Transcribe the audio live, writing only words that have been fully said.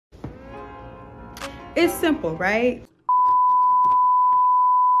It's simple, right?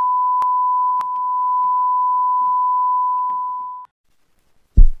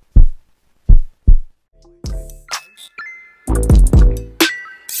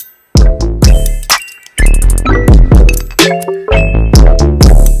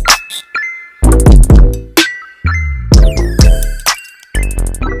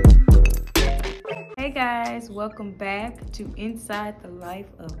 Welcome back to Inside the Life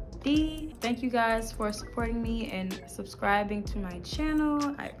of D. Thank you guys for supporting me and subscribing to my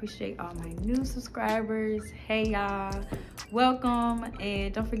channel. I appreciate all my new subscribers. Hey y'all, welcome,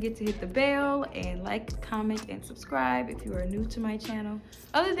 and don't forget to hit the bell and like, comment, and subscribe if you are new to my channel.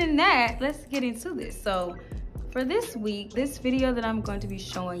 Other than that, let's get into this. So for this week, this video that I'm going to be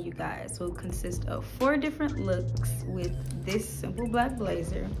showing you guys will consist of 4 different looks with this simple black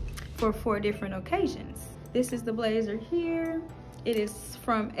blazer for 4 different occasions. This is the blazer here. It is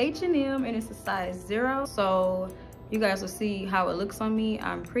from H&M and it's a size 0. So you guys will see how it looks on me.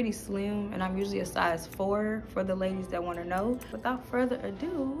 I'm pretty slim and I'm usually a size 4 for the ladies that want to know. Without further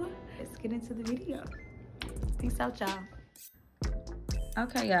ado, let's get into the video. Peace out, y'all.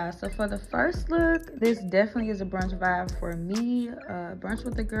 Okay, y'all, so for the first look, this definitely is a brunch vibe for me. Brunch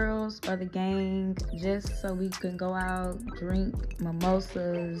with the girls or the gang, just so we can go out, drink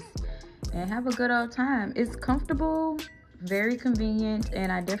mimosas, and have a good old time. It's comfortable, very convenient,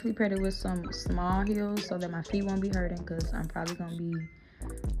 and I definitely paired it with some small heels so that my feet won't be hurting, because I'm probably gonna be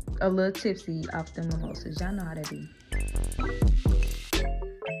a little tipsy off the mimosas. Y'all know how that be.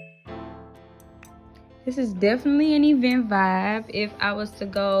 This is definitely an event vibe. If I was to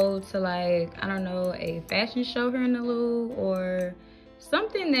go to, like, I don't know, a fashion show here in the Louvre, or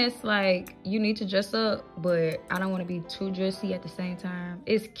something that's like you need to dress up, but I don't want to be too dressy at the same time.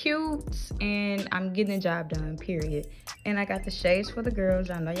 It's cute and I'm getting the job done, period. And I got the shades for the girls.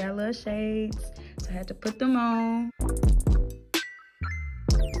 Y'all know y'all love shades, so I had to put them on.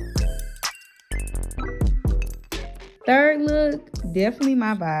 Third look, definitely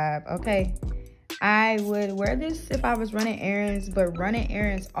my vibe, okay? I would wear this if I was running errands, but running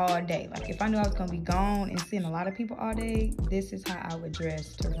errands all day. Like if I knew I was gonna be gone and seeing a lot of people all day, this is how I would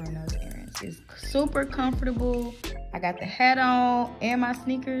dress to run those errands. It's super comfortable. I got the hat on and my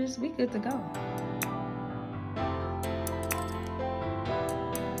sneakers. We good to go.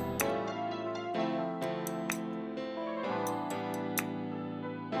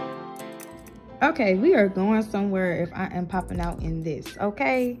 Okay, we are going somewhere if I am popping out in this,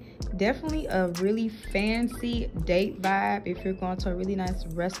 okay? Definitely a really fancy date vibe if you're going to a really nice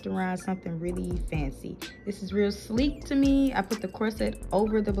restaurant, something really fancy. This is real sleek to me. I put the corset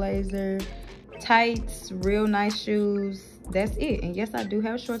over the blazer, tights, real nice shoes. That's it. And yes, I do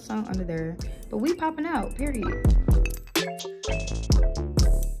have shorts on under there, but we popping out, period.